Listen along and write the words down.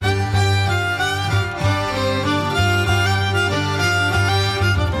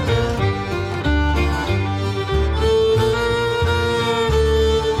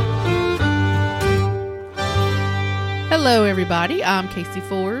Hello, everybody. I'm Casey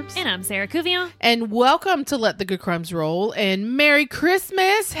Forbes. And I'm Sarah Cuvion. And welcome to Let the Good Crumbs Roll. And Merry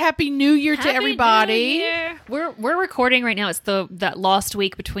Christmas. Happy New Year to everybody. New Year. We're recording right now. It's that lost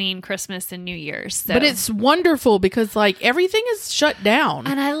week between Christmas and New Year's. So. But it's wonderful because, like, everything is shut down.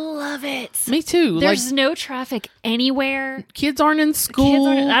 And I love it. Me too. There's no traffic anywhere. Kids aren't in school.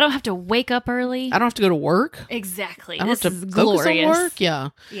 I don't have to wake up early. I don't have to go to work. Exactly. I don't This have is to glorious. focus on work. Yeah.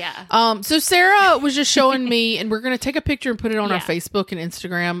 Yeah. So Sarah was just showing me, and we're going to take a picture and put it on our Yeah. Facebook and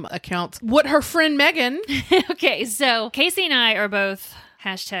Instagram accounts, what her friend Megan. Okay, so Casey and I are both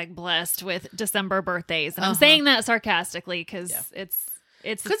 #blessed with December birthdays. And I'm saying that sarcastically because it's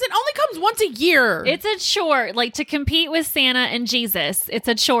Because it only comes once a year. It's a chore, like to compete with Santa and Jesus. It's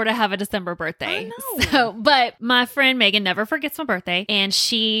a chore to have a December birthday. I know. So, but my friend Megan never forgets my birthday, and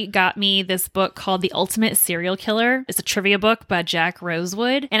she got me this book called The Ultimate Serial Killer. It's a trivia book by Jack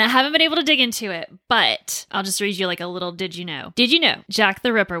Rosewood, and I haven't been able to dig into it, but I'll just read you like a little did you know. Did you know Jack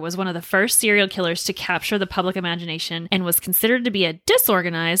the Ripper was one of the first serial killers to capture the public imagination and was considered to be a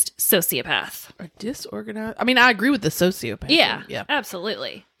disorganized sociopath? A disorganized. I mean, I agree with the sociopath. Yeah, absolutely.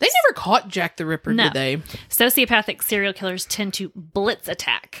 They never caught Jack the Ripper, No. did they? Sociopathic serial killers tend to blitz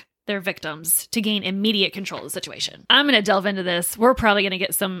attack their victims to gain immediate control of the situation. I'm going to delve into this. We're probably going to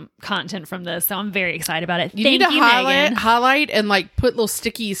get some content from this, so I'm very excited about it. You Thank need to you, Megan. highlight and like put little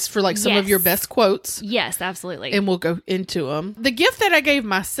stickies for like some of Yes. your best quotes. Yes, absolutely. And we'll go into them. The gift that I gave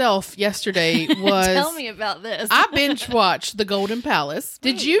myself yesterday was Tell me about this. I binge watched The Golden Palace.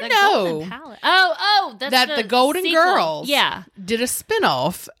 Did Wait, you the know Golden Palace. Oh, that's that the Golden sequel. Girls Yeah. did a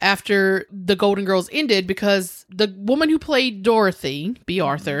spinoff after the Golden Girls ended because the woman who played Dorothy, B.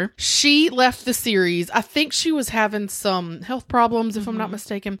 Arthur, she left the series. I think she was having some health problems, if I'm not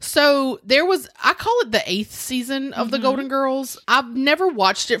mistaken. So there was, I call it the 8th season of the Golden Girls. I've never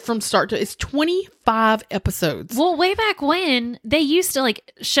watched it from start to, it's 25 episodes. Well, way back when, they used to,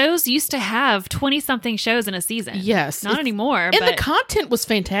 like, shows used to have 20-something shows in a season. Yes. Not anymore. And but the content was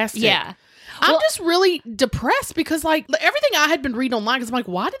fantastic. yeah. I'm Well- just really depressed because, like, everything I had been reading online, because I'm like,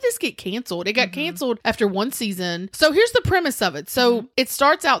 why did this get canceled? It got canceled after one season. So here's the premise of it. So it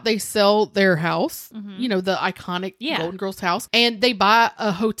starts out, they sell their house, you know, the iconic Golden Girls house, and they buy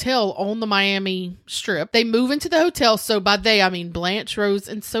a hotel on the Miami Strip. They move into the hotel. So by they, I mean Blanche, Rose,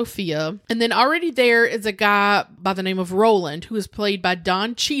 and Sophia. And then already there is a guy by the name of Roland, who is played by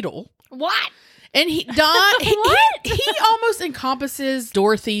Don Cheadle. What? And he almost encompasses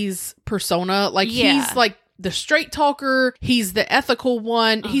Dorothy's persona. Like he's like the straight talker. He's the ethical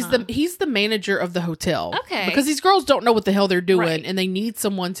one. He's the manager of the hotel. Okay. Because these girls don't know what the hell they're doing, Right. and they need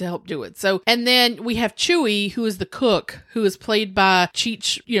someone to help do it. So, and then we have Chewy, who is the cook, who is played by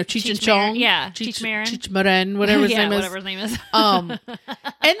Cheech and Chong. Yeah, Cheech Marin. Cheech Marin, whatever his name is. whatever his name is. And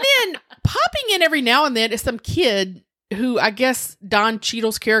then popping in every now and then is some kid who I guess Don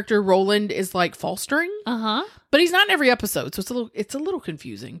Cheadle's character Roland is like fostering, but he's not in every episode, so it's a little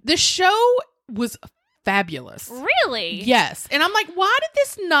confusing. The show was fabulous. Really? Yes. And I'm like, why did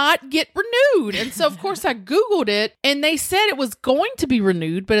this not get renewed? And so, of course, I Googled it, and they said it was going to be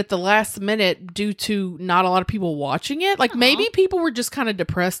renewed, but at the last minute, due to not a lot of people watching it, like maybe people were just kind of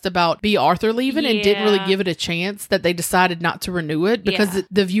depressed about B. Arthur leaving and didn't really Yeah. give it a chance, that they decided not to renew it because Yeah.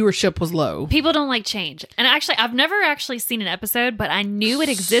 the viewership was low. People don't like change. And actually, I've never actually seen an episode, but I knew it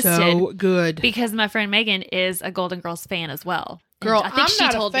existed So good. because my friend Megan is a Golden Girls fan as well. And Girl, I think I'm she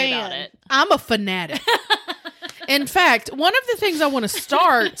not told a fan. me about it. I'm a fanatic. In fact, one of the things I want to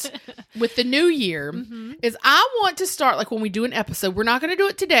start with the new year is I want to start, like when we do an episode, we're not going to do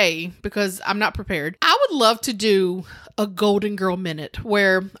it today because I'm not prepared. I would love to do a Golden Girl Minute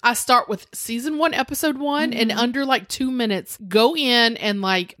where I start with season 1, episode 1, and under like 2 minutes, go in and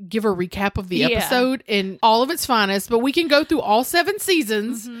like give a recap of the Yeah. episode and all of its finest. But we can go through all 7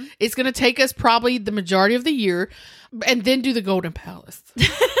 seasons. It's going to take us probably the majority of the year, and then do the Golden Palace.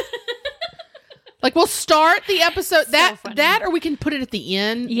 Like we'll start the episode funny. that, or we can put it at the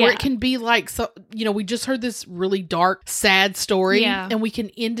end where Yeah. it can be like, so, you know, we just heard this really dark, sad story, Yeah. and we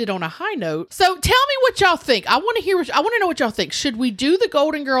can end it on a high note. So tell me what y'all think. I want to know what y'all think. Should we do the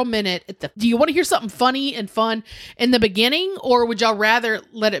Golden Girl Minute do you want to hear something funny and fun in the beginning, or would y'all rather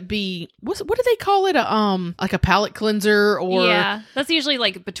let it be, what do they call it? Like a palate cleanser, or Yeah. That's usually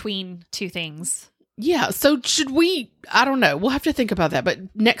like between two things. Yeah. So should we, I don't know. We'll have to think about that. But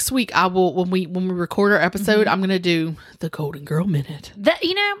next week I will, when we record our episode, I'm going to do the Golden Girl Minute. That,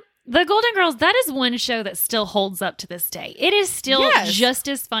 you know, the Golden Girls, that is one show that still holds up to this day. It is still Yes. just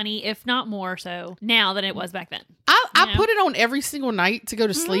as funny, if not more so, now than it was back then. I I put it on every single night to go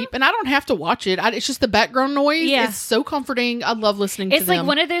to sleep, and I don't have to watch it. It's just the background noise. Yeah. It's so comforting. I love listening to them. It's like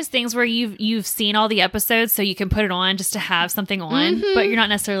one of those things where you've seen all the episodes, so you can put it on just to have something on, but you're not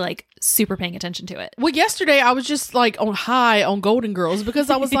necessarily like super paying attention to it. Well, yesterday I was just like on high on Golden Girls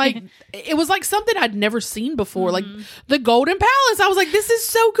because I was like, it was like something I'd never seen before, like the Golden Palace. I was like, this is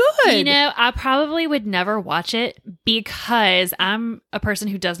so good. You know, I probably would never watch it because I'm a person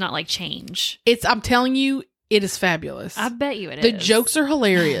who does not like change. I'm telling you, it is fabulous. I bet you it is. The jokes are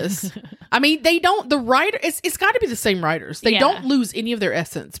hilarious. I mean, the writer, it's got to be the same writers. They don't lose any of their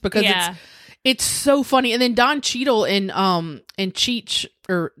essence because it's so funny. And then Don Cheadle and Cheech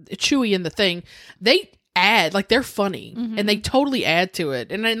or Chewy in the thing, they add, like, they're funny and they totally add to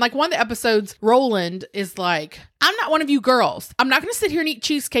it. And then like one of the episodes, Roland is like, I'm not one of you girls. I'm not going to sit here and eat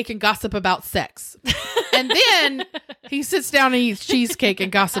cheesecake and gossip about sex. And then he sits down and eats cheesecake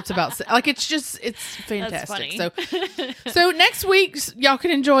and gossips about sex. Like, it's fantastic. So next week, y'all can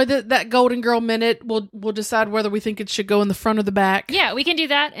enjoy that Golden Girl Minute. We'll decide whether we think it should go in the front or the back. Yeah, we can do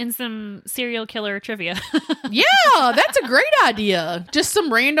that and some serial killer trivia. Yeah, that's a great idea. Just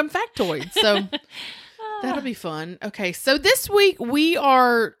some random factoids. So that'll be fun. Okay, so this week we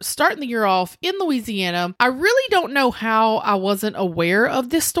are starting the year off in Louisiana. I really don't know how I wasn't aware of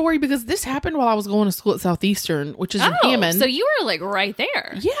this story because this happened while I was going to school at Southeastern, which is in Hammond. So you were like right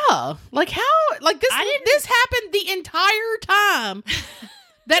there. Yeah. Like how, like this happened the entire time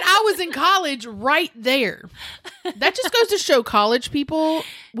that I was in college right there. That just goes to show college people,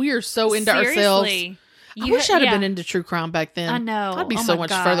 we are so into ourselves. I wish I'd have been into true crime back then. I know. I'd be so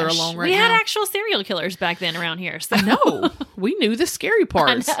much further along right now. We had actual serial killers back then around here. So. I know. We knew the scary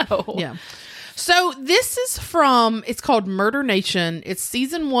parts. I know. Yeah. So this is it's called Murder Nation. It's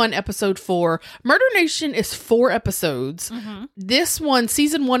season 1, episode 4. Murder Nation is 4 episodes. This one,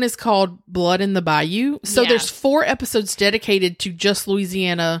 season 1 is called Blood in the Bayou. So there's 4 episodes dedicated to just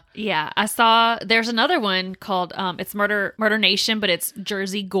Louisiana. Yeah. I saw there's another one called, it's Murder Nation, but it's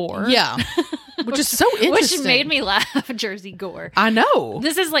Jersey Gore. Yeah. Which is so interesting. Which made me laugh, Jersey Gore. I know.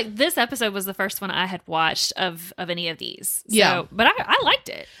 This episode was the first one I had watched of any of these. So, yeah. But I liked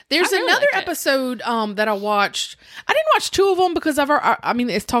it. There's another episode that I watched. I didn't watch 2 of them because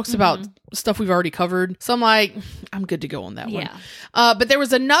it talks about stuff we've already covered. So I'm like, I'm good to go on that one. But there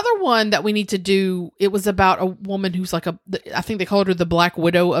was another one that we need to do. It was about a woman who's like I think they called her the Black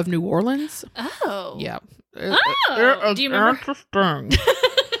Widow of New Orleans. Oh. Yeah. Oh. Do you remember? Interesting.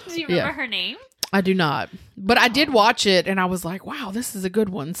 Do you remember her name? I do not, but I did watch it and I was like, wow, this is a good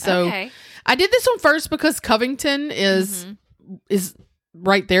one. So I did this one first because Covington is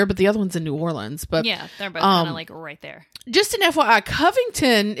right there, but the other one's in New Orleans. But yeah, they're both kind of like right there. Just an FYI,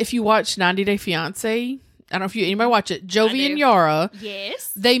 Covington, if you watch 90 Day Fiancé, I don't know if anybody watch it, Jovi and Yara.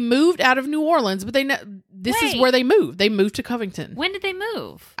 Yes. They moved out of New Orleans, but this is where they moved. They moved to Covington. When did they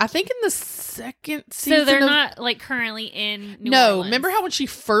move? I think in the second season. So they're not like currently in New Orleans. Remember how when she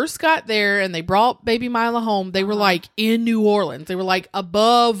first got there and they brought baby Mila home, they were like in New Orleans. They were like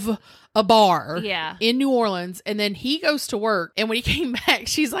above a bar in New Orleans. And then he goes to work. And when he came back,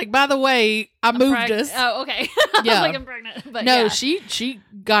 she's like, by the way, I moved us. Oh, okay. I was like, I'm pregnant. But no, she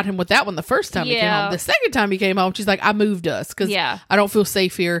got him with that one the first time he came home. The second time he came home, she's like, I moved us because I don't feel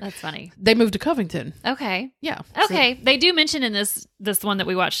safe here. That's funny. They moved to Covington. Okay. Yeah. Okay. So. They do mention in this one that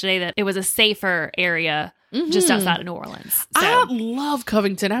we watched today that it was a safer area just outside of New Orleans. So. I love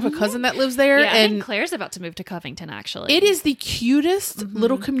Covington. I have a cousin that lives there. Yeah, and I think Claire's about to move to Covington, actually. It is the cutest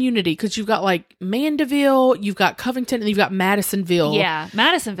little community because you've got like Mandeville, you've got Covington, and you've got Madisonville. Yeah,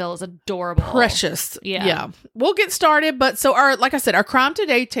 Madisonville is adorable. Precious. Yeah. We'll get started. But so like I said, our crime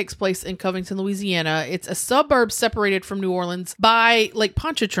today takes place in Covington, Louisiana. It's a suburb separated from New Orleans by Lake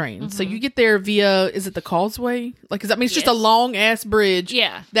Pontchartrain. So you get there via, is it the Causeway? Like, it's just a long ass bridge.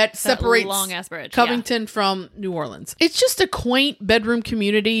 Yeah. That separates long ass bridge. Covington from New Orleans. It's just a quaint bedroom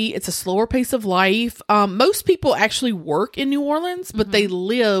community. It's a slower pace of life. Most people actually work in New Orleans, but they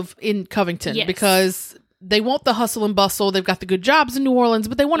live in Covington because they want the hustle and bustle. They've got the good jobs in New Orleans,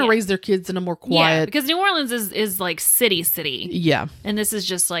 but they want to raise their kids in a more quiet. Yeah, because New Orleans is like city. Yeah. And this is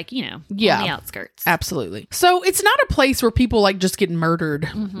just like, on the outskirts. Absolutely. So it's not a place where people like just get murdered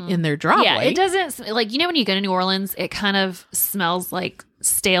in their driveway. Yeah, it doesn't, like, when you go to New Orleans, it kind of smells like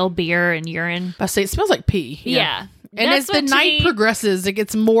stale beer and urine. I say it smells like pee. Yeah. And as the night progresses, it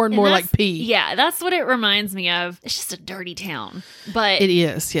gets more and more like pee. Yeah, that's what it reminds me of. It's just a dirty town. But it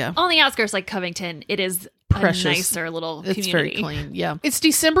is, yeah. On the outskirts, like Covington, it is precious. a nicer little It's community. very clean. Yeah. It's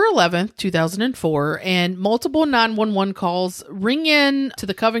December 11th, 2004, and multiple 911 calls ring in to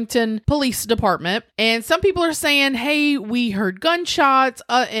the Covington Police Department. And some people are saying, hey, we heard gunshots.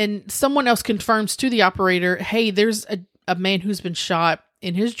 And someone else confirms to the operator, hey, there's a man who's been shot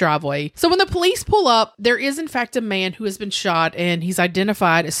in his driveway. So when the police pull up, there is in fact a man who has been shot, and he's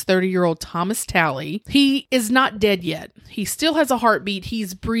identified as 30-year-old Thomas Talley. He is not dead yet. He still has a heartbeat.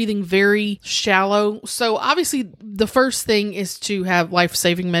 He's breathing very shallow. So obviously the first thing is to have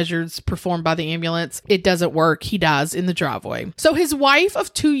life-saving measures performed by the ambulance. It doesn't work. He dies in the driveway. So his wife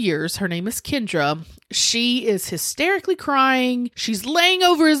of 2 years, her name is Kendra, she is hysterically crying. She's laying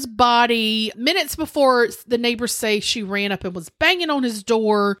over his body. Minutes before, the neighbors say she ran up and was banging on his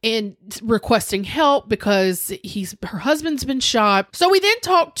door and requesting help because her husband's been shot. So we then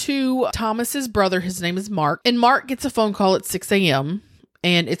talk to Thomas's brother. His name is Mark. And Mark gets a phone call at 6 a.m.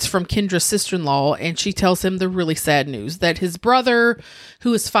 And it's from Kendra's sister-in-law, and she tells him the really sad news that his brother,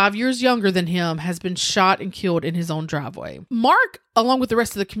 who is 5 years younger than him, has been shot and killed in his own driveway. Mark, along with the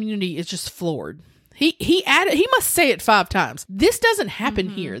rest of the community, is just floored. He must say it 5 times. This doesn't happen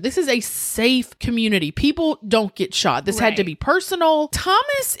here. This is a safe community. People don't get shot. This had to be personal.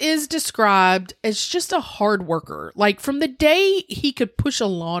 Thomas is described as just a hard worker. Like from the day he could push a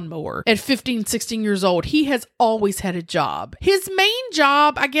lawnmower at 15, 16 years old, he has always had a job. His main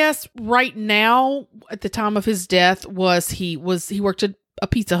job, I guess, right now at the time of his death he worked at a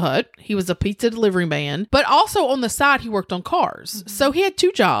Pizza Hut. He was a pizza delivery man, but also on the side, he worked on cars. So he had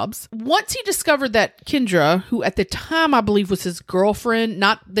 2 jobs. Once he discovered that Kendra, who at the time I believe was his girlfriend,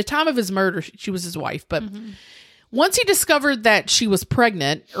 not the time of his murder, she was his wife, but once he discovered that she was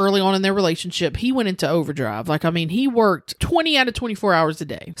pregnant early on in their relationship, he went into overdrive. He worked 20 out of 24 hours a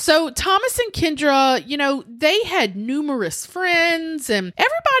day. So Thomas and Kendra, they had numerous friends, and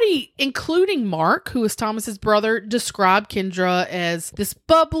everybody, including Mark, who is Thomas's brother, described Kendra as this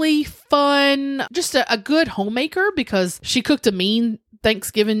bubbly, fun, just a good homemaker because she cooked a mean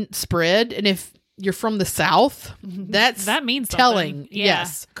Thanksgiving spread. And if you're from the South, that means telling. Something. Yeah.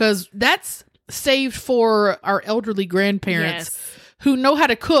 Yes, because that's saved for our elderly grandparents who know how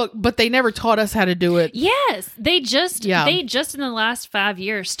to cook, but they never taught us how to do it. Yes. They just in the last 5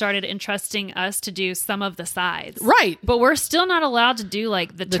 years started entrusting us to do some of the sides. Right. But we're still not allowed to do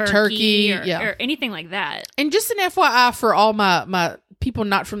like the turkey or anything like that. And just an FYI for all my people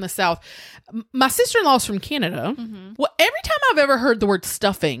not from the South, my sister-in-law's from Canada. Well, every time I've ever heard the word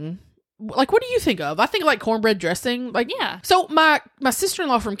stuffing, like, what do you think of? I think like cornbread dressing. Like, yeah. So my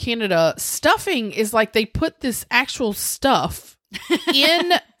sister-in-law from Canada, stuffing is like they put this actual stuff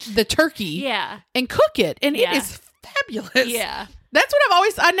in the turkey and cook it. And it is fabulous. Yeah. That's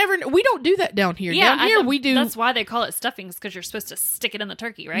what we don't do that down here. Yeah, down here we do. That's why they call it stuffings, because you're supposed to stick it in the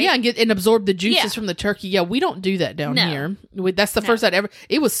turkey, right? Yeah, and absorb the juices from the turkey. Yeah, we don't do that down here. That's the first I'd ever.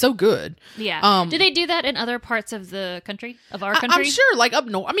 It was so good. Yeah. Do they do that in other parts of the country, of our country? I'm sure, like up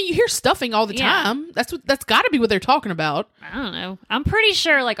north. I mean, you hear stuffing all the time. That's got to be what they're talking about. I don't know. I'm pretty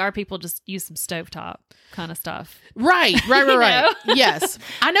sure like our people just use some stovetop kind of stuff. Right. Yes.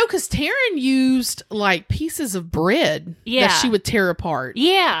 I know, because Taryn used like pieces of bread that she would tear apart.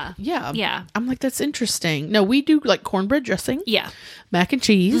 Yeah. I'm like, that's interesting. No, we do like cornbread dressing. Yeah. Mac and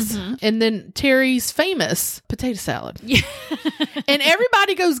cheese. And then Terry's famous potato salad. Yeah. And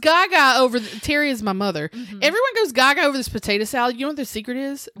everybody goes gaga over Terry is my mother. Everyone goes gaga over this potato salad. You know what the secret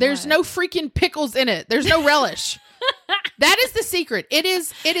is? There's no freaking pickles in it. There's no relish. That is the secret. It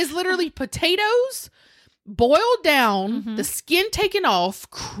is literally potatoes boiled down, the skin taken off,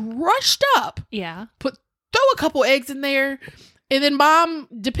 crushed up. Yeah. Throw a couple eggs in there. And then Mom,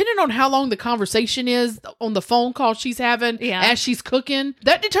 depending on how long the conversation is on the phone call she's having as she's cooking,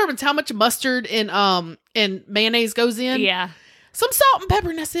 that determines how much mustard and mayonnaise goes in. Yeah. Some salt and pepper,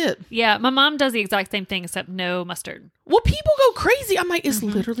 and that's it. Yeah, my mom does the exact same thing, except no mustard. Well, people go crazy. I'm like, it's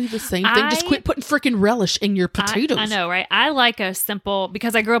literally the same thing. Just quit putting freaking relish in your potatoes. I know, right? I like a simple,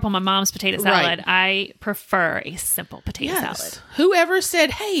 because I grew up on my mom's potato salad, Right. I prefer a simple potato salad. Whoever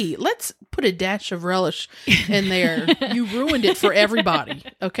said, hey, let's put a dash of relish in there, you ruined it for everybody,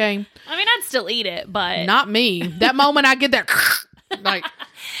 okay? I mean, I'd still eat it, but... Not me. That moment I get that, like...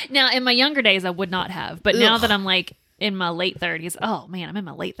 Now, in my younger days, I would not have. But now that I'm like... in my late 30s. Oh, man, I'm in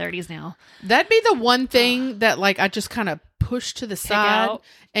my late 30s now. That'd be the one thing that, like, I just kind of push to the side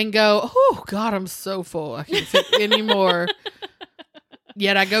and go, oh, God, I'm so full. I can't take anymore.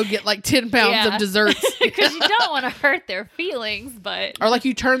 Yet I go get, like, 10 pounds of desserts. Because you don't want to hurt their feelings, but... Or, like,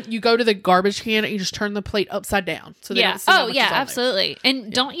 you go to the garbage can and you just turn the plate upside down. So they don't see how much is on there. Absolutely.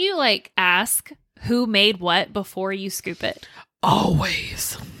 And don't you, like, ask who made what before you scoop it?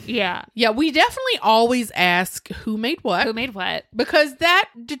 Always. Yeah. Yeah, we definitely always ask who made what. Who made what? Because that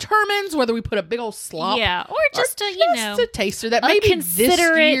determines whether we put a big old slop. Yeah. Or just a, a taster that a maybe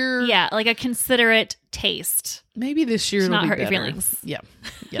considerate, this year. yeah, like a considerate taste. Maybe this year To it'll not be hurt your better. feelings. Yeah.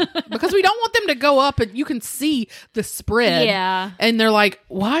 Yeah. Because we don't want them to go up and you can see the spread. Yeah. And they're like,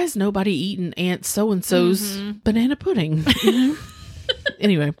 why is nobody eating Aunt so-and-so's banana pudding?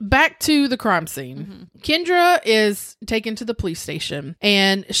 Anyway, back to the crime scene. Kendra is taken to the police station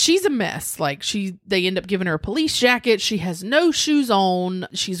and she's a mess. Like they end up giving her a police jacket. She has no shoes on.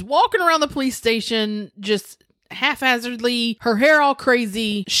 She's walking around the police station just haphazardly, her hair all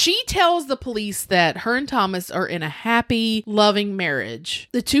crazy. She tells the police that her and Thomas are in a happy, loving marriage.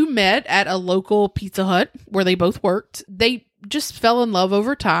 The two met at a local Pizza Hut where they both worked. They just fell in love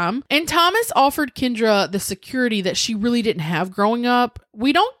over time. And Thomas offered Kendra the security that she really didn't have growing up.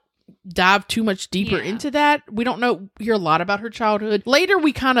 We don't dive too much deeper into that. We don't hear a lot about her childhood. Later,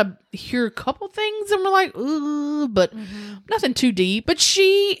 we kind of hear a couple things and we're like, ooh, but nothing too deep. But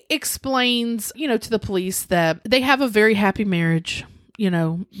she explains, to the police that they have a very happy marriage,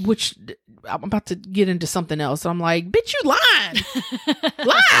 which I'm about to get into something else. I'm like, bitch, you lying.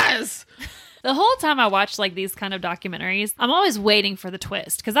 Lies. The whole time I watch like these kind of documentaries, I'm always waiting for the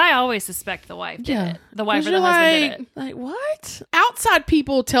twist because I always suspect the wife did it. The wife or the husband did it. Like, what? Outside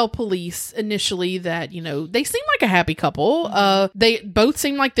people tell police initially that, they seem like a happy couple. They both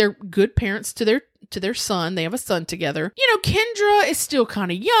seem like they're good parents to their son. They have a son together. Kendra is still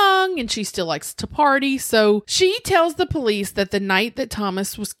kind of young and she still likes to party. So she tells the police that the night that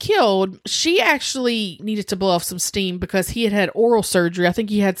Thomas was killed, she actually needed to blow off some steam because he had oral surgery. I think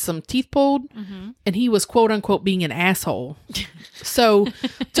he had some teeth pulled and he was quote unquote being an asshole. So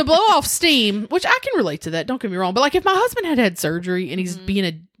to blow off steam, which I can relate to that. Don't get me wrong. But like if my husband had surgery and he's being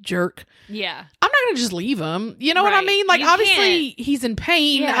a jerk, yeah, I'm not going to just leave him. You know what I mean? Like obviously he's in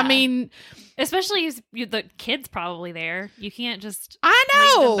pain. Yeah. I mean, especially the kid's probably there. You can't just I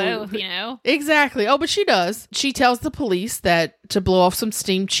know. leave them both, Exactly. Oh, but she does. She tells the police that to blow off some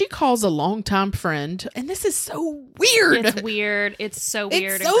steam, she calls a longtime friend. And this is so weird. It's weird. It's so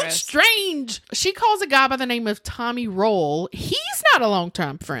weird. It's so strange. She calls a guy by the name of Tommy Roll. He's not a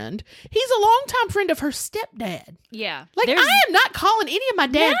longtime friend. He's a longtime friend of her stepdad. Yeah. Like, I am not calling any of my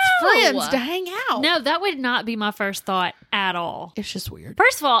dad's friends to hang out. No, that would not be my first thought at all. It's just weird.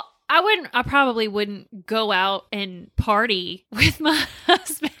 First of all, I probably wouldn't go out and party with my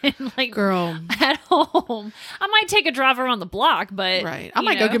husband, like, girl, at home. I might take a drive around the block, but right. I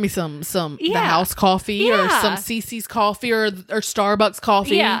might go get me some the Yeah. house coffee or some CC's coffee or Starbucks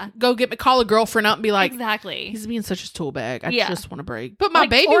coffee. Yeah. Call a girlfriend up and be like, exactly. he's being such a tool bag. I Yeah. just want to break. But my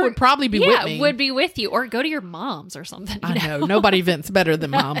baby would probably be with me. would be with you, or go to your mom's or something. I know. Nobody vents better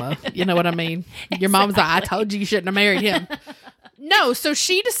than mama. You know what I mean? Your mom's like, I told you shouldn't have married him. No, so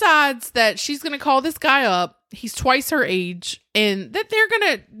she decides that she's going to call this guy up. He's twice her age and that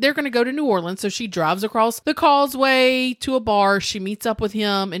they're gonna go to New Orleans. So she drives across the causeway to a bar. She meets up with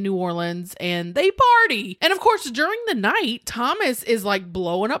him in New Orleans and they party. And of course, during the night, Thomas is like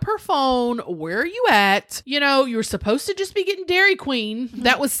blowing up her phone. Where are you at? You were supposed to just be getting Dairy Queen.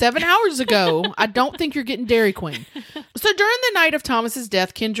 That was 7 hours ago. I don't think you're getting Dairy Queen. So during the night of Thomas's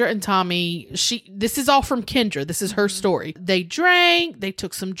death, Kendra and Tommy, this is all from Kendra. This is her story. They drank, they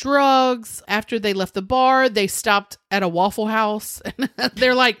took some drugs. After they left the bar, they stopped at a Waffle House. And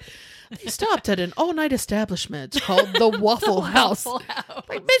they're like, they stopped at an all-night establishment called the Waffle House.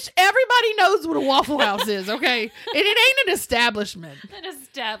 Like, bitch, everybody knows what a Waffle House is, okay? And it ain't an establishment. An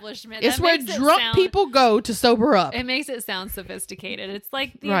establishment. It's where drunk people go to sober up. It makes it sound sophisticated. It's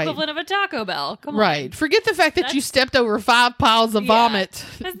like the equivalent of a Taco Bell. Come on. Right. Forget the fact that you stepped over 5 piles of vomit.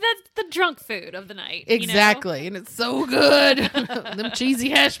 That's the drunk food of the night. Exactly. And it's so good. Them cheesy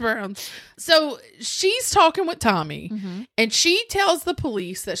hash browns. So she's talking with Tommy and she tells the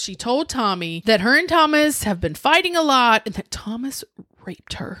police that she told Tommy that her and Thomas have been fighting a lot and that Thomas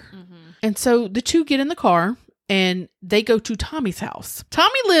raped her. And so the two get in the car and they go to Tommy's house.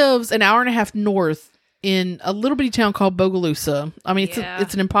 Tommy lives an hour and a half north in a little bitty town called Bogalusa. I mean,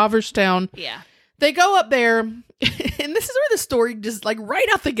 it's an impoverished town. Yeah. They go up there and this is where the story just like right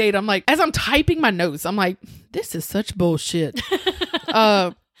out the gate. I'm like, as I'm typing my notes, I'm like, this is such bullshit.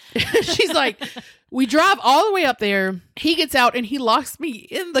 She's like, we drive all the way up there. He gets out and he locks me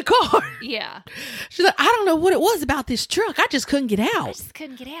in the car. Yeah. She's like, I don't know what it was about this truck. I just couldn't get out.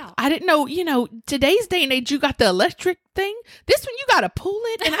 I didn't know, today's day and age, you got the electric thing. This one, you got to pull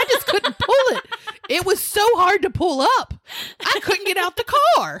it. And I just couldn't pull it. It was so hard to pull up. I couldn't get out the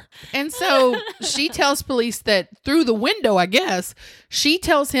car. And so she tells police that through the window, I guess, she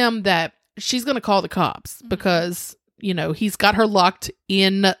tells him that she's going to call the cops because he's got her locked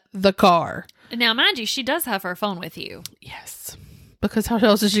in the car. Now, mind you, she does have her phone with you. Yes. Because how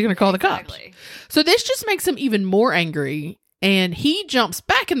else is she going to call the cops? So this just makes him even more angry. And he jumps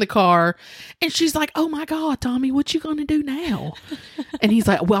back in the car and she's like, oh my God, Tommy, what you going to do now? And he's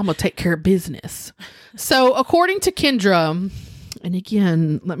like, well, I'm going to take care of business. So according to Kendra, and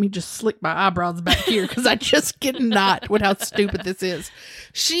again, let me just slick my eyebrows back here because I just cannot with how stupid this is.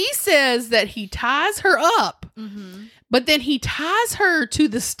 She says that he ties her up, but then he ties her to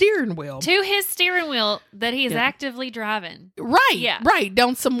the steering wheel. To his steering wheel that he is actively driving. Right. Yeah. Right.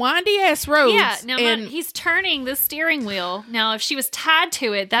 Down some windy ass roads. Yeah. Now, he's turning the steering wheel. Now, if she was tied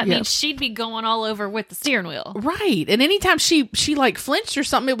to it, that means she'd be going all over with the steering wheel. Right. And anytime she like flinched or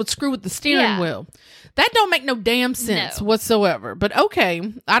something, it would screw with the steering wheel. That don't make no damn sense whatsoever. But okay.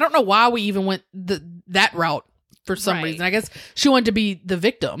 I don't know why we even went that route for some reason. I guess she wanted to be the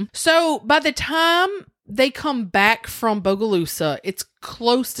victim. So by the time they come back from Bogalusa, it's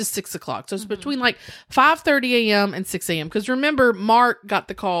close to 6 o'clock. So it's between like 5:30 a.m. and 6 a.m. Because remember, Mark got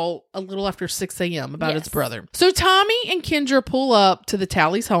the call a little after 6 a.m. about his brother. So Tommy and Kendra pull up to the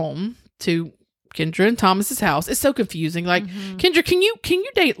Tally's home, to Kendra and Thomas's house. It's so confusing. Like, Kendra, can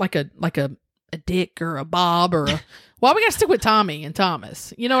you date like a Dick or a Bob or why we gotta stick with Tommy and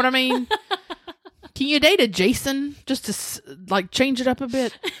Thomas? You know what I mean? Can you date a Jason just to like change it up a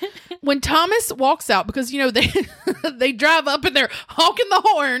bit? When Thomas walks out, because they drive up and they're honking the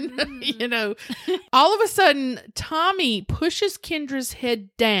horn, all of a sudden Tommy pushes Kendra's head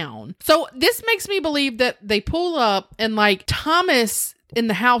down. So this makes me believe that they pull up and like Thomas in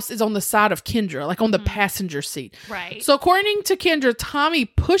the house is on the side of Kendra, like on the passenger seat. Right. So according to Kendra, Tommy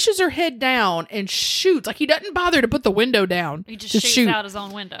pushes her head down and shoots. Like he doesn't bother to put the window down. He just shoots out his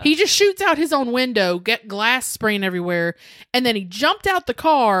own window. He just shoots out his own window, get glass spraying everywhere. And then he jumped out the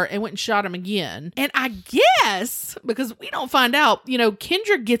car and went and shot him again. And I guess, because we don't find out,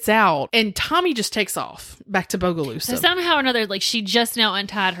 Kendra gets out and Tommy just takes off back to Bogalusa. So somehow or another, like she just now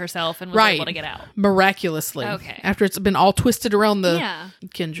untied herself and was able to get out. Miraculously. Okay. After it's been all twisted around the...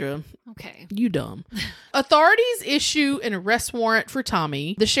 Kendra. Okay. You dumb. Authorities issue an arrest warrant for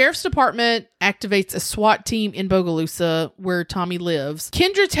Tommy. The sheriff's department activates a SWAT team in Bogalusa where Tommy lives.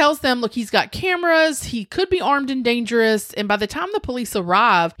 Kendra tells them, look, he's got cameras. He could be armed and dangerous. And by the time the police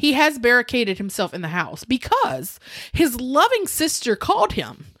arrive, he has barricaded himself in the house because his loving sister called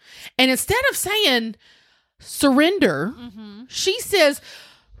him. And instead of saying surrender, she says,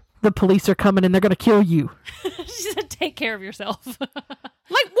 the police are coming and they're going to kill you. She said, take care of yourself.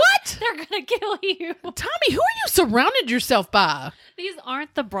 Like what? They're going to kill you. Tommy, who are you surrounded yourself by? These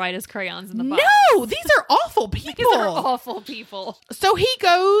aren't the brightest crayons in the box. No, these are awful people. These are awful people. So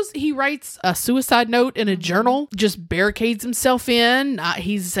he writes a suicide note in a journal, just barricades himself in.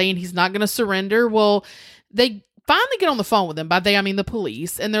 He's saying he's not going to surrender. Well, they finally get on the phone with him. By they, I mean the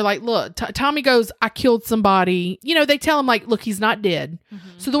police. And they're like, look, Tommy goes, I killed somebody. They tell him like, look, he's not dead.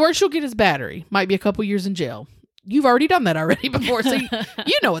 So the worst you'll get is battery. Might be a couple years in jail. You've already done that already before. So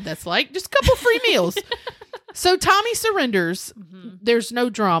you know what that's like. Just a couple free meals. So Tommy surrenders. There's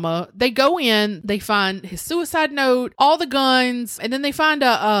no drama. They go in. They find his suicide note, all the guns, and then they find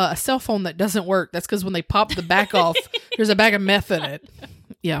a cell phone that doesn't work. That's because when they pop the back off, there's a bag of meth in it.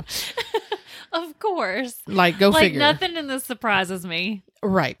 Yeah. Of course. Like, go figure. Nothing in this surprises me.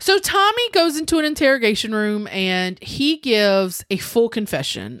 Right. So Tommy goes into an interrogation room and he gives a full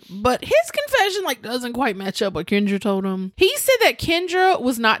confession, but his confession doesn't quite match up what Kendra told him. He said that Kendra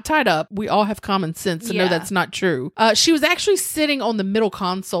was not tied up. We all have common sense to know that's not true. She was actually sitting on the middle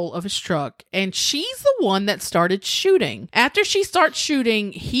console of his truck and she's the one that started shooting. After she starts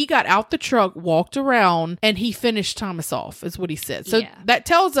shooting, he got out the truck, walked around, and he finished Thomas off, is what he said. So that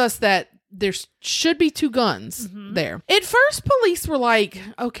tells us that there should be two guns there. At first, police were like,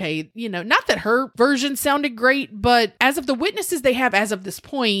 okay, not that her version sounded great, but as of the witnesses they have as of this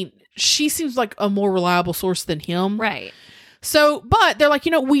point, she seems like a more reliable source than him. Right. So, but they're like,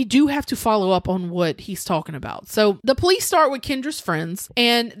 we do have to follow up on what he's talking about. So the police start with Kendra's friends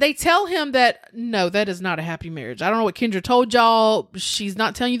and they tell him that, no, that is not a happy marriage. I don't know what Kendra told y'all. She's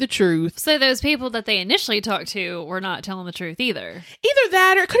not telling you the truth. So those people that they initially talked to were not telling the truth either. Either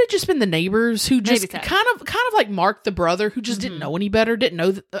that or it could have just been the neighbors who just kind of like Mark, the brother, who just didn't know any better, didn't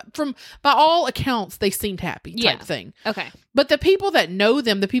know by all accounts, they seemed happy type thing. Okay. But the people that know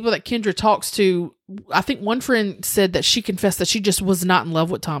them, the people that Kendra talks to, I think one friend said that she confessed that she just was not in love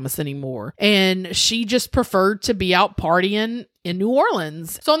with Thomas anymore. And she just preferred to be out partying in New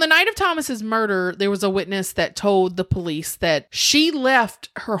Orleans. So on the night of Thomas's murder, there was a witness that told the police that she left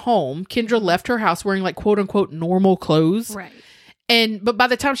her home. Kendra left her house wearing quote unquote normal clothes. Right. But by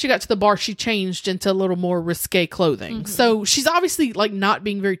the time she got to the bar, she changed into a little more risque clothing. So she's obviously like not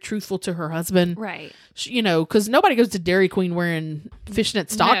being very truthful to her husband. Right. You know, because nobody goes to Dairy Queen wearing fishnet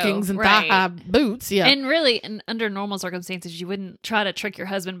stockings and thigh-high boots. Yeah. And really, under normal circumstances, you wouldn't try to trick your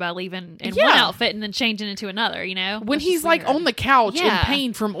husband by leaving in one outfit and then changing into another, you know? When he's like on the couch in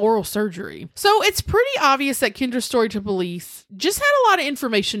pain from oral surgery. So it's pretty obvious that Kendra's story to police just had a lot of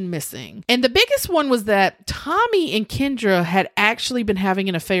information missing. And the biggest one was that Tommy and Kendra had actually been having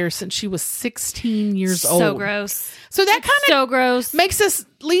an affair since she was 16 years old. So gross. So that kind of so gross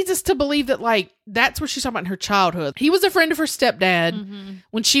leads us to believe that like that's what she's talking about in her childhood. He was a friend of her stepdad.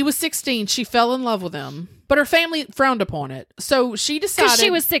 When she was 16, she fell in love with him, but her family frowned upon it. So she decided, because she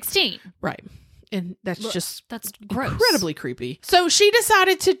was 16, right? And that's gross. Incredibly creepy. So she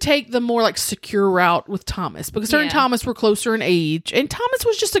decided to take the more like secure route with Thomas because her and Thomas were closer in age, and Thomas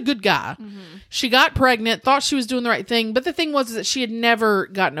was just a good guy. She got pregnant, thought she was doing the right thing, but the thing was that she had never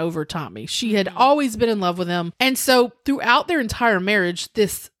gotten over Tommy. She had always been in love with him, and so throughout their entire marriage,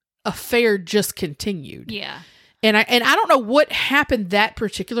 this affair just continued. Yeah, and I don't know what happened that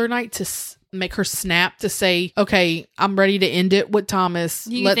particular night to make her snap to say, okay, I'm ready to end it with Thomas.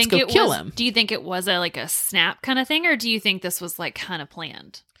 Let's go kill him. Do you think it was a snap kind of thing, or do you think this was like kind of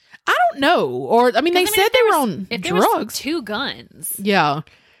planned? I don't know. Or, I mean, they said they were on drugs. There was 2 guns. Yeah.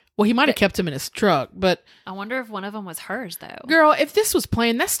 Well, he might have kept him in his truck, but... I wonder if one of them was hers, though. Girl, if this was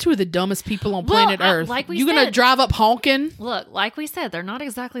planned, that's 2 of the dumbest people on planet Earth. You going to drive up honking? Look, like we said, they're not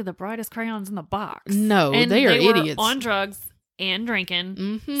exactly the brightest crayons in the box. No, and they are idiots. Were on drugs and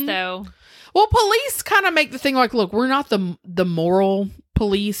drinking, so... Well, police kind of make the thing like, look, we're not the moral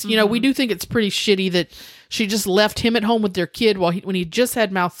police. You know, we do think it's pretty shitty that she just left him at home with their kid when he just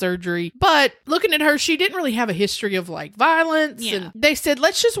had mouth surgery. But looking at her, she didn't really have a history of like violence. Yeah. And they said,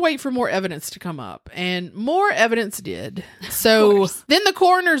 let's just wait for more evidence to come up. And more evidence did. So then the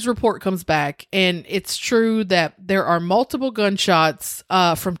coroner's report comes back, and it's true that there are multiple gunshots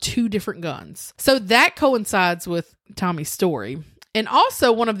from 2 different guns. So that coincides with Tommy's story. And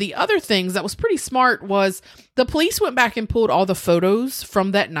also, one of the other things that was pretty smart was the police went back and pulled all the photos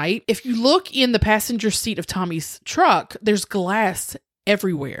from that night. If you look in the passenger seat of Tommy's truck, there's glass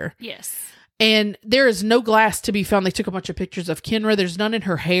everywhere. Yes. And there is no glass to be found. They took a bunch of pictures of Kendra. There's none in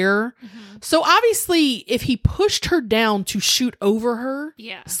her hair. So obviously, if he pushed her down to shoot over her,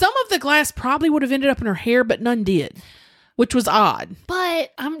 some of the glass probably would have ended up in her hair, but none did. Which was odd.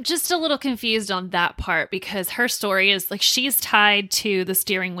 But I'm just a little confused on that part because her story is like she's tied to the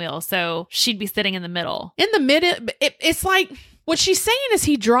steering wheel. So she'd be sitting in the middle. In the middle, it's like what she's saying is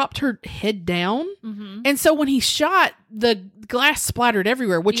he dropped her head down. And so when he shot, the glass splattered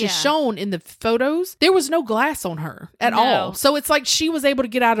everywhere, which is shown in the photos. There was no glass on her at all. So it's like she was able to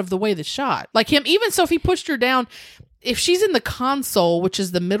get out of the way of the shot. Like him, even so if he pushed her down, if she's in the console, which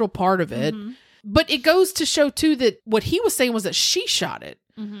is the middle part of it, but it goes to show, too, that what he was saying was that she shot it.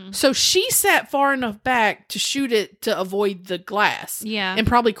 So she sat far enough back to shoot it to avoid the glass. Yeah. And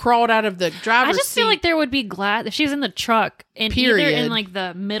probably crawled out of the driver's seat. I just feel like there would be glass if she's in the truck and either in like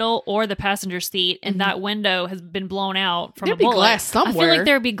the middle or the passenger seat and that window has been blown out from a bullet. There'd be glass somewhere. I feel like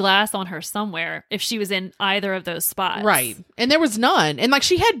there'd be glass on her somewhere if she was in either of those spots. Right. And there was none. And like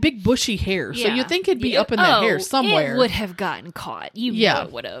she had big bushy hair. So you'd think it'd be up in that hair somewhere. It would have gotten caught. You know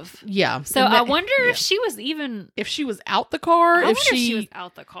it would have. Yeah. So I wonder if she was even... If she was out the car. If she was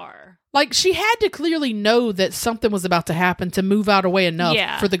out the car. Like, she had to clearly know that something was about to happen to move out of the way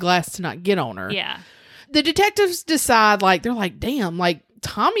enough for the glass to not get on her. Yeah. The detectives decide, like, they're like, damn, like,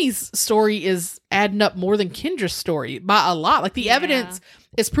 Tommy's story is adding up more than Kendra's story by a lot. Like, the evidence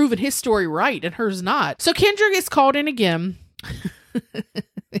is proving his story right and hers not. So Kendra gets called in again.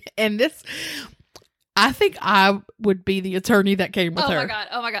 And this... I think I would be the attorney that came with her.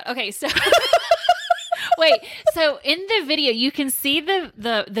 Oh my God. Okay, so... Wait, so in the video, you can see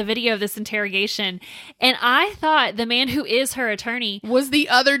the video of this interrogation, and I thought the man who is her attorney was the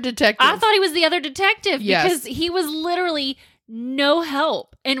other detective. I thought he was the other detective because he was literally no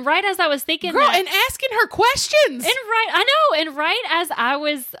help. And right as I was thinking Girl, and asking her questions. And right as I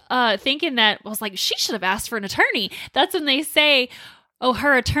was thinking that, I was like, she should have asked for an attorney. That's when they say, oh,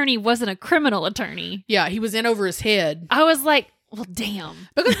 her attorney wasn't a criminal attorney. Yeah, he was in over his head. I was like, well, damn.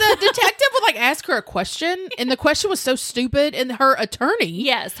 Because the detective would like ask her a question, and the question was so stupid, and her attorney,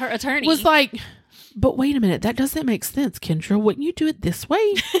 her attorney was like, "But wait a minute, that doesn't make sense, Kendra. Wouldn't you do it this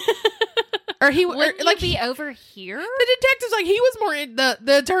way?" Or wouldn't you be over here? The detective's like, he was more.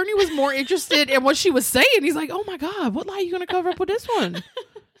 The attorney was more interested in what she was saying. He's like, "Oh my God, what lie are you going to cover up with this one?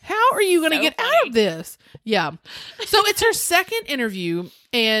 How are you going to get out of this?" Yeah. So it's her second interview.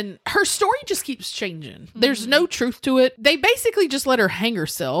 And her story just keeps changing. There's no truth to it. They basically just let her hang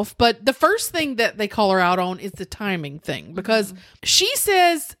herself. But the first thing that they call her out on is the timing thing, because she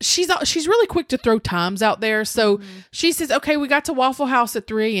says she's really quick to throw times out there. So she says, okay, we got to Waffle House at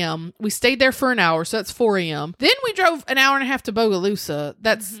 3 a.m. We stayed there for an hour. So that's 4 a.m. Then we drove an hour and a half to Bogalusa.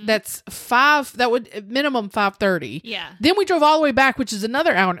 That's 5. That would minimum 5:30. Yeah. Then we drove all the way back, which is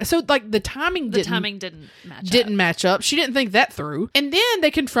another hour. So like the timing didn't match up. She didn't think that through. And then they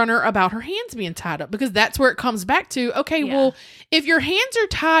confront her about her hands being tied up, because that's where it comes back to, okay, well, if your hands are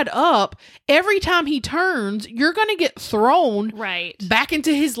tied up, every time he turns, you're going to get thrown back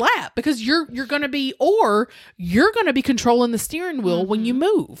into his lap, because you're going to be controlling the steering wheel when you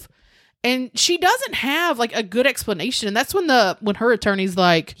move. And she doesn't have like a good explanation. And that's when her attorney's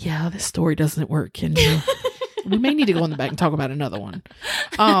like, yeah, this story doesn't work, Kendra. We may need to go in the back and talk about another one.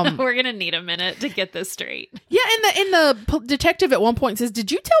 We're going to need a minute to get this straight. Yeah. And the detective at one point says,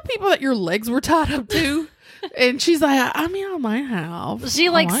 did you tell people that your legs were tied up too? And she's like, I mean, I might have. She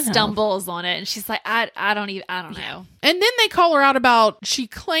stumbles on it, and she's like, I don't know. And then they call her out about, she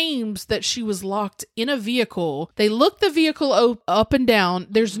claims that she was locked in a vehicle. They look the vehicle up and down.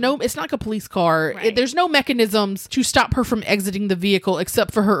 It's not like a police car. Right. There's no mechanisms to stop her from exiting the vehicle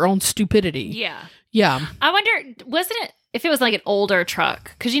except for her own stupidity. Yeah. Yeah. I wonder, wasn't it, if it was like an older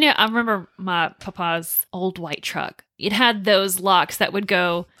truck? Because, I remember my papa's old white truck. It had those locks that would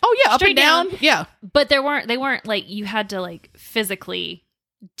go up and down. Yeah. But they weren't like, you had to like physically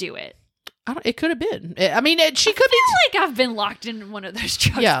do it. It could have been. I mean, she could be like, I've been locked in one of those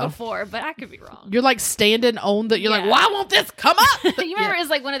trucks before, but I could be wrong. You're like standing on you're like, why won't this come up? You remember it was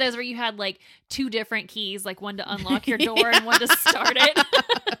like one of those where you had like 2 different keys, like one to unlock your door and one to start it.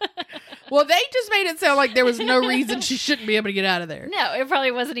 Well, they just made it sound like there was no reason she shouldn't be able to get out of there. No, it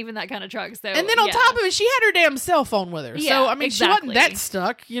probably wasn't even that kind of truck. So, and then on top of it, she had her damn cell phone with her. Yeah, so, I mean, she wasn't that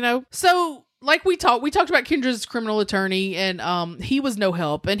stuck, So, like we talked about Kendra's criminal attorney, and he was no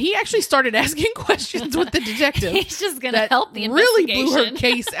help. And he actually started asking questions with the detective. He's just going to help the investigation. Really blew her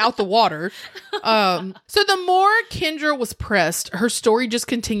case out the water. So the more Kendra was pressed, her story just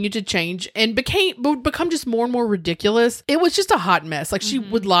continued to change and would become just more and more ridiculous. It was just a hot mess. Like, she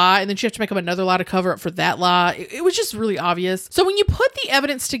would lie, and then she had to make up another lie to cover up for that lie. It was just really obvious. So when you put the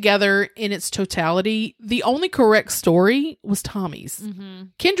evidence together in its totality, the only correct story was Tommy's.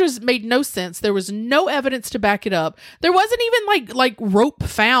 Kendra's made no sense. There was no evidence to back it up. There wasn't even like rope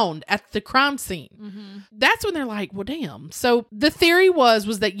found at the crime scene. That's when they're like, well, damn. So the theory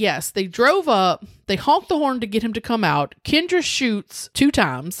was that yes, they drove up, they honked the horn to get him to come out. Kendra shoots 2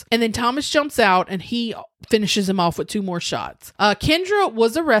 times, and then Thomas jumps out and he finishes him off with 2 more shots. Kendra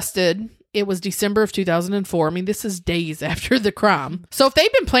was arrested. It was December of 2004. I mean, this is days after the crime. So if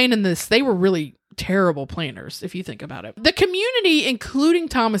they've been planning this, they were really terrible planners, if you think about it. The community, including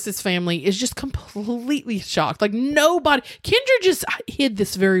Thomas's family, is just completely shocked. Like, nobody, Kendra just hid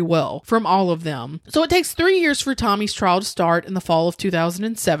this very well from all of them. So it takes 3 years for Tommy's trial to start in the fall of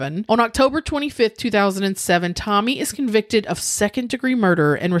 2007. On October 25th, 2007, Tommy is convicted of second-degree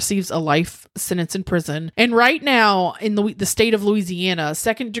murder and receives a life sentence in prison. And right now, in the state of Louisiana,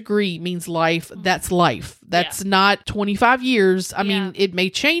 second degree means life. That's life. That's not 25 years. I mean, it may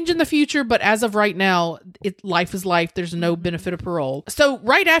change in the future, but as of right now, life is life. There's no benefit of parole. So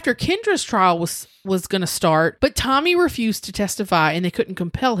right after Kendra's trial was going to start, but Tommy refused to testify, and they couldn't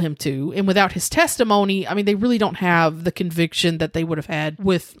compel him to. And without his testimony, I mean, they really don't have the conviction that they would have had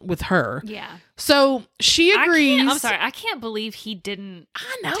with her. Yeah. So she agrees. I can't believe he didn't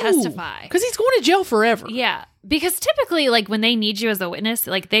testify. Because he's going to jail forever. Yeah. Because typically, like, when they need you as a witness,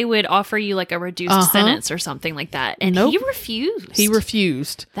 like, they would offer you, like, a reduced sentence or something like that. And he refused. He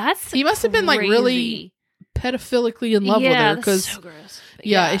refused. He must have been, like, really pedophilically in love with her. That's so gross.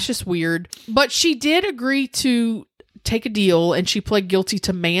 Yeah, it's just weird. But she did agree to take a deal, and she pled guilty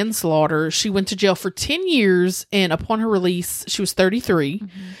to manslaughter. She went to jail for 10 years, and upon her release, she was 33. Mm-hmm.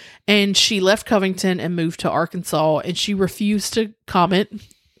 And she left Covington and moved to Arkansas, and she refused to comment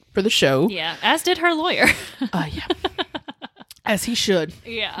for the show. Yeah, as did her lawyer. Yeah. As he should.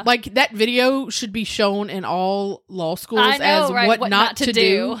 Yeah. Like, that video should be shown in all law schools as what not to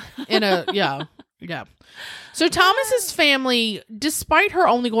do. Yeah. So Thomas's family, despite her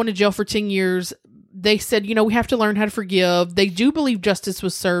only going to jail for 10 years, they said, we have to learn how to forgive. They do believe justice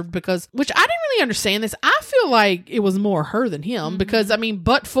was served which I didn't really understand this. I feel like it was more her than him because, I mean,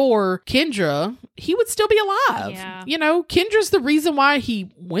 but for Kendra, he would still be alive. Yeah. Kendra's the reason why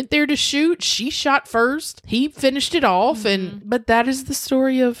he went there to shoot. She shot first. He finished it off. But that is the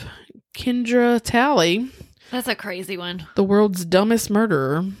story of Kendra Talley. That's a crazy one. The world's dumbest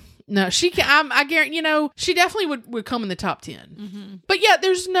murderer. No, she can. I guarantee, she definitely would come in the top 10. Mm-hmm. But yeah,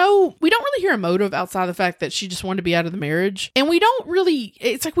 we don't really hear a motive outside of the fact that she just wanted to be out of the marriage. And we don't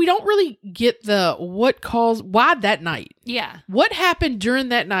really get why that night. Yeah. What happened during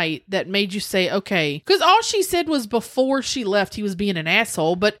that night that made you say, okay, because all she said was before she left, he was being an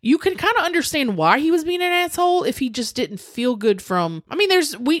asshole, but you can kind of understand why he was being an asshole if he just didn't feel good from,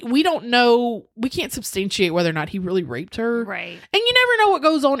 we don't know, we can't substantiate whether or not he really raped her. Right. And you never know what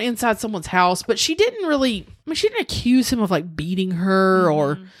goes on inside someone's house, but she didn't accuse him of like beating her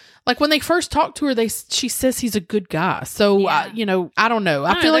or like when they first talked to her, she says he's a good guy. So, Yeah. I don't know.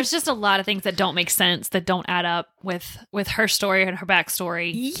 I feel like there's just a lot of things that don't make sense, that don't add up with her story and her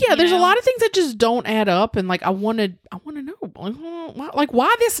backstory. Yeah, there's a lot of things that just don't add up, and like I want to know, like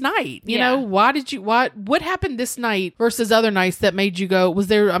why this night? You know, what happened this night versus other nights that made you go, was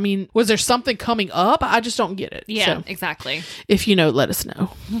there something coming up? I just don't get it. Yeah, so, exactly. if you know, let us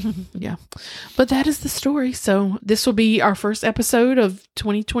know. Yeah, but that is the story. So this will be our first episode of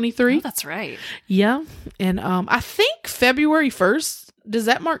 2023. Oh, that's right. Yeah, and I think February 1st. Does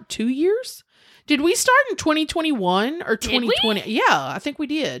that mark 2 years? Did we start in 2021 or 2020? Yeah, I think we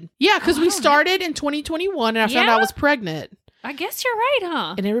did. Yeah, because we started in 2021 and I found out I was pregnant. I guess you're right,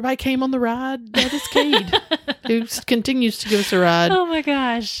 huh? And everybody came on the ride. That is Cade, who continues to give us a ride. Oh my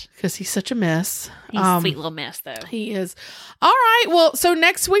gosh. Because he's such a mess. He's a sweet little mess, though. He is. All right. Well, so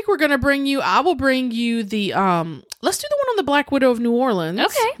next week I will bring you the, let's do the one on the Black Widow of New Orleans.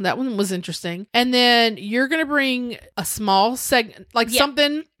 Okay. That one was interesting. And then you're going to bring a small segment,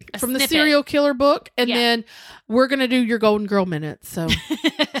 something from the serial killer book. And then we're going to do your Golden Girl Minute. So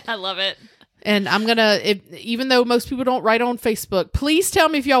I love it. And I'm going to, even though most people don't write on Facebook, please tell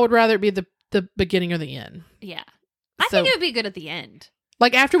me if y'all would rather it be the beginning or the end. Yeah. I think it would be good at the end.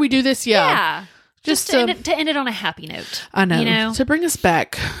 Like after we do this, Yeah. Just to end it on a happy note. I know. To bring us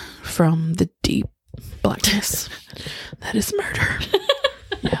back from the deep blackness that is murder.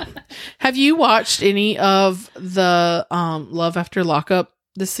 Yeah. Have you watched any of the Love After Lockup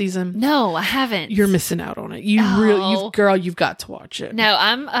this season? No, I haven't. You're missing out on it. You've got to watch it. No,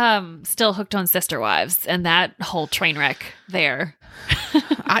 I'm still hooked on Sister Wives and that whole train wreck there.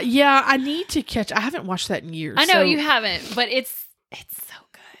 I need to catch. I haven't watched that in years. I know you haven't, but it's so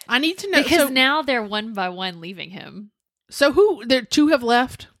good. I need to know because now they're one by one leaving him. So two have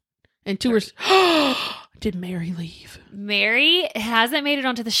left, and two are. Did Mary leave? Mary hasn't made it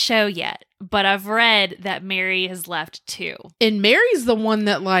onto the show yet, but I've read that Mary has left too. And Mary's the one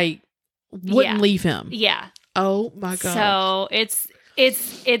that wouldn't leave him. Yeah. Oh my God. So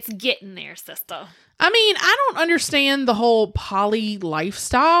it's getting there, sister. I don't understand the whole poly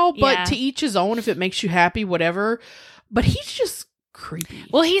lifestyle, but to each his own. If it makes you happy, whatever. But he's just creepy.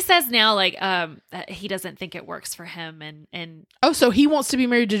 Well, he says now that he doesn't think it works for him, and so he wants to be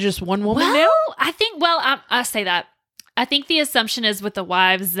married to just one woman now? I say that. I think the assumption is with the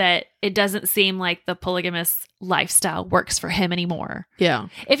wives that it doesn't seem like the polygamous lifestyle works for him anymore. Yeah.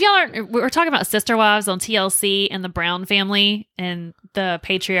 If y'all we're talking about Sister Wives on TLC and the Brown family, and the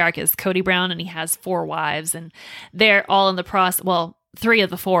patriarch is Cody Brown, and he has 4 wives, and they're all in the process. Well, 3 of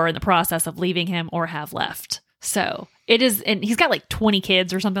the 4 are in the process of leaving him or have left. So it is, and he's got 20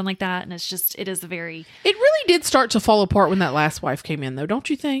 kids or something like that. And it really did start to fall apart when that last wife came in, though, don't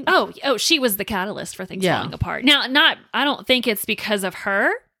you think? Oh, she was the catalyst for things falling apart. Now, I don't think it's because of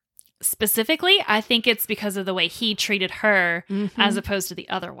her specifically. I think it's because of the way he treated her as opposed to the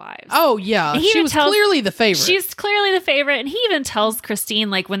other wives. Oh, yeah. She was clearly the favorite. She's clearly the favorite. And he even tells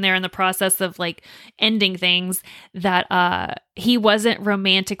Christine, when they're in the process of ending things, that he wasn't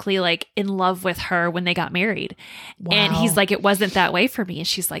romantically in love with her when they got married. Wow. And he's like, it wasn't that way for me. And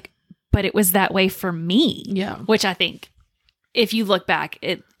she's like, but it was that way for me. Yeah. Which I think, if you look back,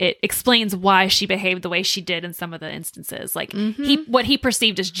 it explains why she behaved the way she did in some of the instances. What he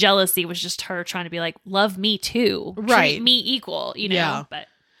perceived as jealousy was just her trying to be like, love me too. Right. Treat me equal, Yeah. But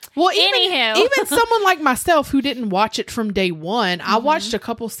even someone like myself who didn't watch it from day one, I watched a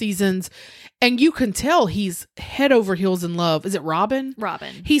couple seasons, and you can tell he's head over heels in love. Is it Robin?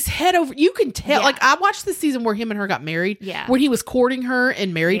 Robin. He's head over. You can tell. Yeah. I watched the season where him and her got married. Yeah. When he was courting her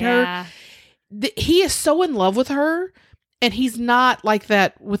and married her. He is so in love with her. And he's not like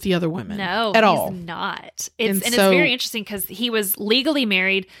that with the other women. No, at all. He's not. It's very interesting because he was legally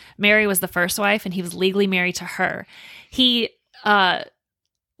married. Mary was the first wife, and he was legally married to her. He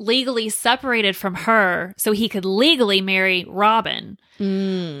legally separated from her so he could legally marry Robin.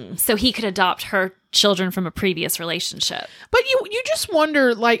 So he could adopt her children from a previous relationship. But you just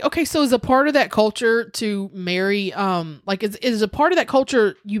wonder, okay, so is a part of that culture to marry, is a part of that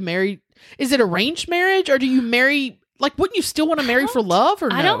culture you marry, is it arranged marriage, or do you marry Like, wouldn't you still want to marry for love or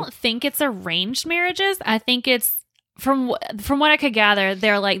no? I don't think it's arranged marriages. I think it's from what I could gather,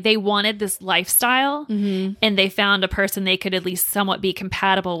 they're like they wanted this lifestyle, and they found a person they could at least somewhat be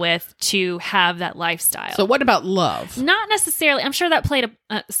compatible with to have that lifestyle. So what about love? Not necessarily. I'm sure that played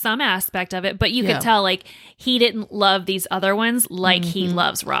some aspect of it, but you could tell like he didn't love these other ones like he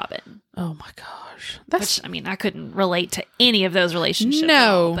loves Robin. Oh my gosh, Which I mean, I couldn't relate to any of those relationships. No, at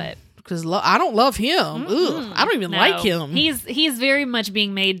all, but. Because I don't love him. Ugh, I don't even like him. He's very much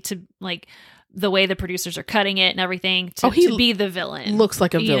being made to like the way the producers are cutting it and everything to be the villain. Looks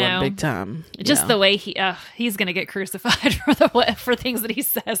like a villain big time. Just the way he's going to get crucified for things that he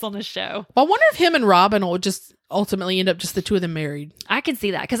says on the show. I wonder if him and Robin will just ultimately end up just the two of them married. I could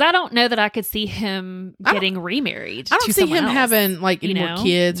see that because I don't know that I could see him getting remarried. I don't see him else. having like any more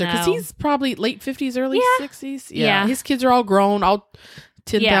kids because he's probably late 50s, early 60s. Yeah, his kids are all grown. All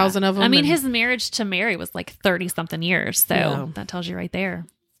 10,000 of them. I mean, his marriage to Mary was like 30 something years. So that tells you right there.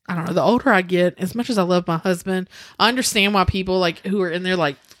 I don't know. The older I get, as much as I love my husband, I understand why people like who are in their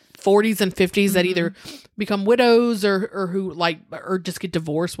like 40s and 50s that either become widows or who like or just get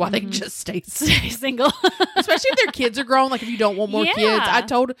divorced why they just stay single. Especially if their kids are grown. Like if you don't want more kids,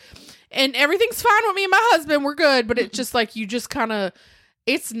 and everything's fine with me and my husband. We're good, but it's just like you just kind of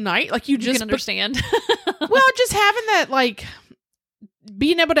it's night. Like you just can understand. Well, just having that like.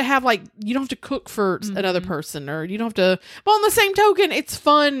 Being able to have like you don't have to cook for another person or you don't have to well on the same token it's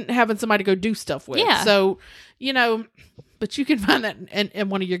fun having somebody to go do stuff with so but you can find that in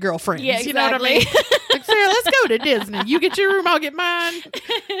one of your girlfriends you know what I mean like Sarah, let's go to Disney, you get your room, I'll get mine.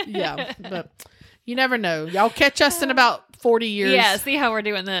 But you never know, y'all catch us in about 40 years, see how we're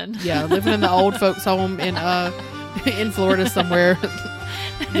doing then. Living in the old folks home in Florida somewhere.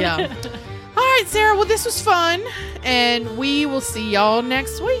 All right, Sarah. Well, this was fun, and we will see y'all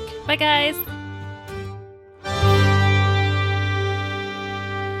next week. Bye, guys.